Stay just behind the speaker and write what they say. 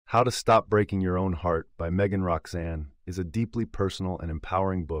How to Stop Breaking Your Own Heart by Meggan Roxanne is a deeply personal and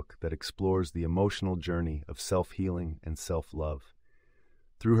empowering book that explores the emotional journey of self-healing and self-love.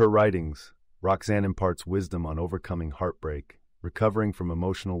 Through her writings, Roxanne imparts wisdom on overcoming heartbreak, recovering from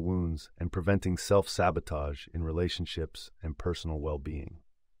emotional wounds, and preventing self-sabotage in relationships and personal well-being.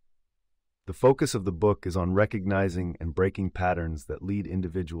 The focus of the book is on recognizing and breaking patterns that lead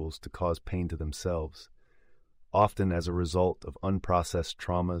individuals to cause pain to themselves, often as a result of unprocessed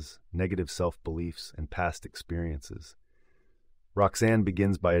traumas, negative self-beliefs, and past experiences. Roxanne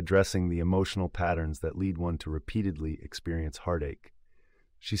begins by addressing the emotional patterns that lead one to repeatedly experience heartache.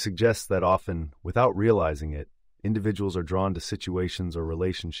 She suggests that often, without realizing it, individuals are drawn to situations or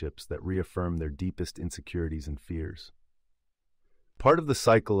relationships that reaffirm their deepest insecurities and fears. Part of the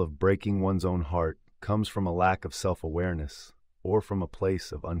cycle of breaking one's own heart comes from a lack of self-awareness or from a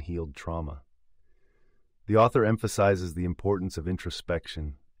place of unhealed trauma. The author emphasizes the importance of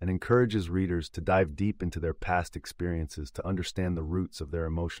introspection and encourages readers to dive deep into their past experiences to understand the roots of their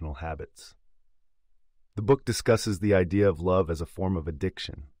emotional habits. The book discusses the idea of love as a form of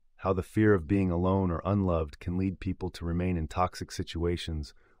addiction, how the fear of being alone or unloved can lead people to remain in toxic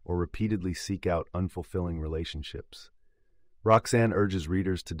situations or repeatedly seek out unfulfilling relationships. Roxanne urges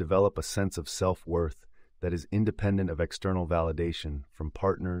readers to develop a sense of self-worth that is independent of external validation from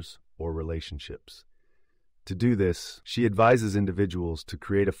partners or relationships. To do this, she advises individuals to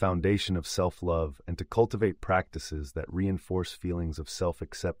create a foundation of self-love and to cultivate practices that reinforce feelings of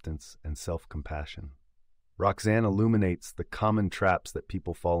self-acceptance and self-compassion. Roxanne illuminates the common traps that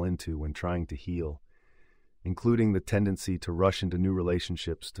people fall into when trying to heal, including the tendency to rush into new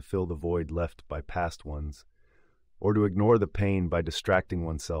relationships to fill the void left by past ones, or to ignore the pain by distracting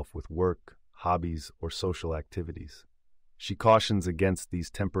oneself with work, hobbies, or social activities. She cautions against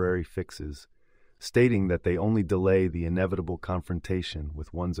these temporary fixes, stating that they only delay the inevitable confrontation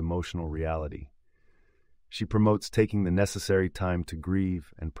with one's emotional reality. She promotes taking the necessary time to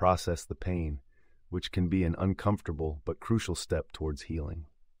grieve and process the pain, which can be an uncomfortable but crucial step towards healing.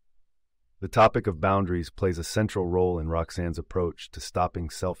 The topic of boundaries plays a central role in Roxanne's approach to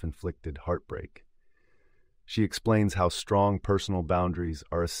stopping self-inflicted heartbreak. She explains how strong personal boundaries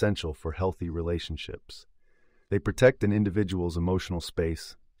are essential for healthy relationships. They protect an individual's emotional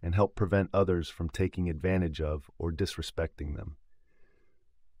space and help prevent others from taking advantage of or disrespecting them.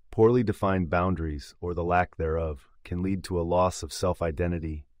 Poorly defined boundaries, or the lack thereof, can lead to a loss of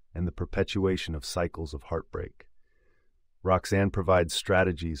self-identity and the perpetuation of cycles of heartbreak. Roxanne provides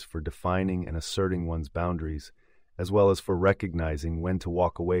strategies for defining and asserting one's boundaries, as well as for recognizing when to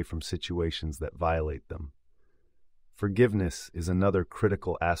walk away from situations that violate them. Forgiveness is another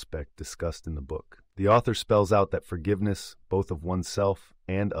critical aspect discussed in the book. The author spells out that forgiveness, both of oneself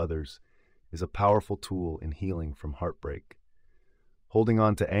and others, is a powerful tool in healing from heartbreak. Holding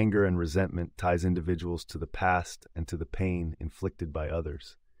on to anger and resentment ties individuals to the past and to the pain inflicted by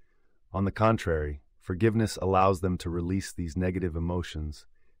others. On the contrary, forgiveness allows them to release these negative emotions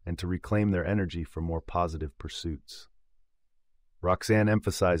and to reclaim their energy for more positive pursuits. Roxanne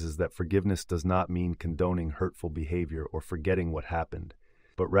emphasizes that forgiveness does not mean condoning hurtful behavior or forgetting what happened,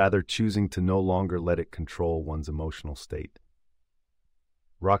 but rather choosing to no longer let it control one's emotional state.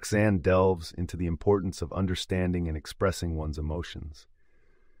 Roxanne delves into the importance of understanding and expressing one's emotions.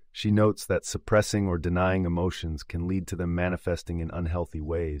 She notes that suppressing or denying emotions can lead to them manifesting in unhealthy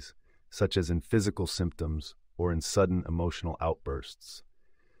ways, such as in physical symptoms or in sudden emotional outbursts.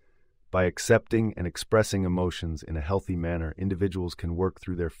 By accepting and expressing emotions in a healthy manner, individuals can work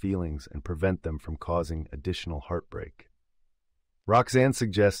through their feelings and prevent them from causing additional heartbreak. Roxanne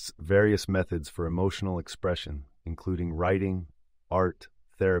suggests various methods for emotional expression, including writing, art,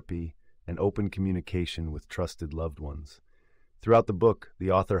 therapy, and open communication with trusted loved ones. Throughout the book,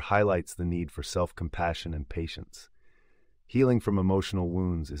 the author highlights the need for self-compassion and patience. Healing from emotional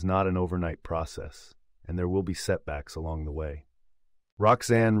wounds is not an overnight process, and there will be setbacks along the way.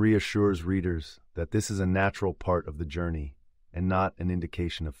 Roxanne reassures readers that this is a natural part of the journey and not an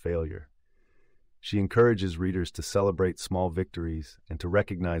indication of failure. She encourages readers to celebrate small victories and to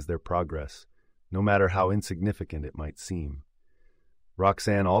recognize their progress, no matter how insignificant it might seem.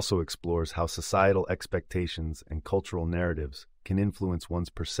 Roxanne also explores how societal expectations and cultural narratives can influence one's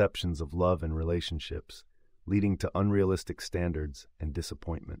perceptions of love and relationships, leading to unrealistic standards and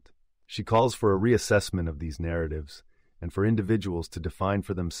disappointment. She calls for a reassessment of these narratives and for individuals to define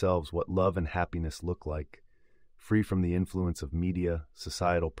for themselves what love and happiness look like, free from the influence of media,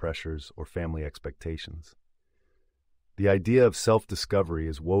 societal pressures, or family expectations. The idea of self-discovery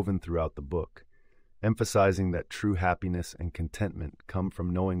is woven throughout the book, emphasizing that true happiness and contentment come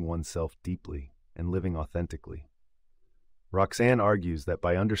from knowing oneself deeply and living authentically. Roxanne argues that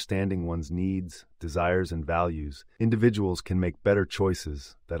by understanding one's needs, desires, and values, individuals can make better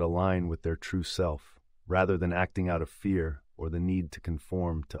choices that align with their true self, rather than acting out of fear or the need to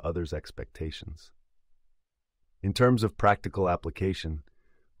conform to others' expectations. In terms of practical application,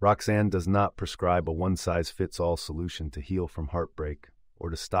 Roxanne does not prescribe a one-size-fits-all solution to heal from heartbreak or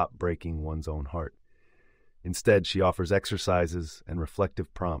to stop breaking one's own heart. Instead, she offers exercises and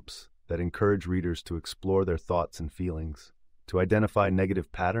reflective prompts that encourage readers to explore their thoughts and feelings, to identify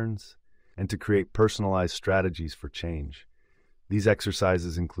negative patterns, and to create personalized strategies for change. These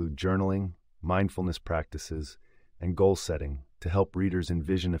exercises include journaling, mindfulness practices, and goal setting to help readers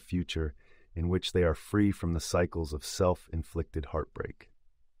envision a future in which they are free from the cycles of self-inflicted heartbreak.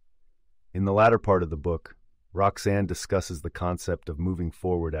 In the latter part of the book, Roxanne discusses the concept of moving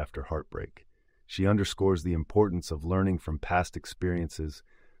forward after heartbreak. She underscores the importance of learning from past experiences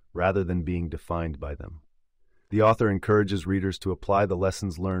rather than being defined by them. The author encourages readers to apply the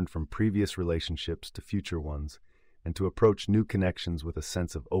lessons learned from previous relationships to future ones and to approach new connections with a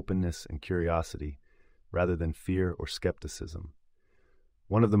sense of openness and curiosity rather than fear or skepticism.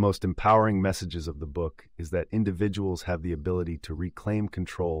 One of the most empowering messages of the book is that individuals have the ability to reclaim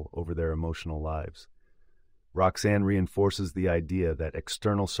control over their emotional lives. Roxanne reinforces the idea that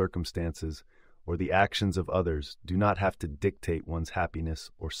external circumstances or the actions of others do not have to dictate one's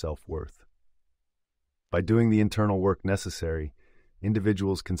happiness or self-worth. By doing the internal work necessary,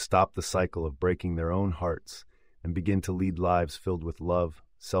 individuals can stop the cycle of breaking their own hearts and begin to lead lives filled with love,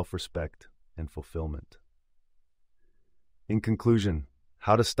 self-respect, and fulfillment. In conclusion,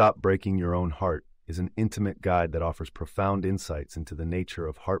 How to Stop Breaking Your Own Heart is an intimate guide that offers profound insights into the nature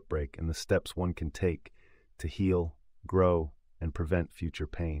of heartbreak and the steps one can take to heal, grow, and prevent future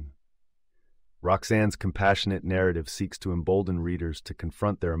pain. Roxanne's compassionate narrative seeks to embolden readers to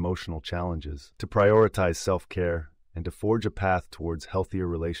confront their emotional challenges, to prioritize self-care, and to forge a path towards healthier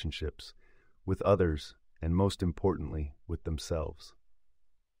relationships with others and, most importantly, with themselves.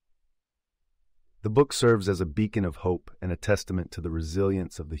 The book serves as a beacon of hope and a testament to the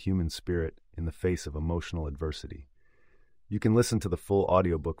resilience of the human spirit in the face of emotional adversity. You can listen to the full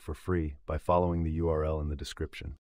audiobook for free by following the URL in the description.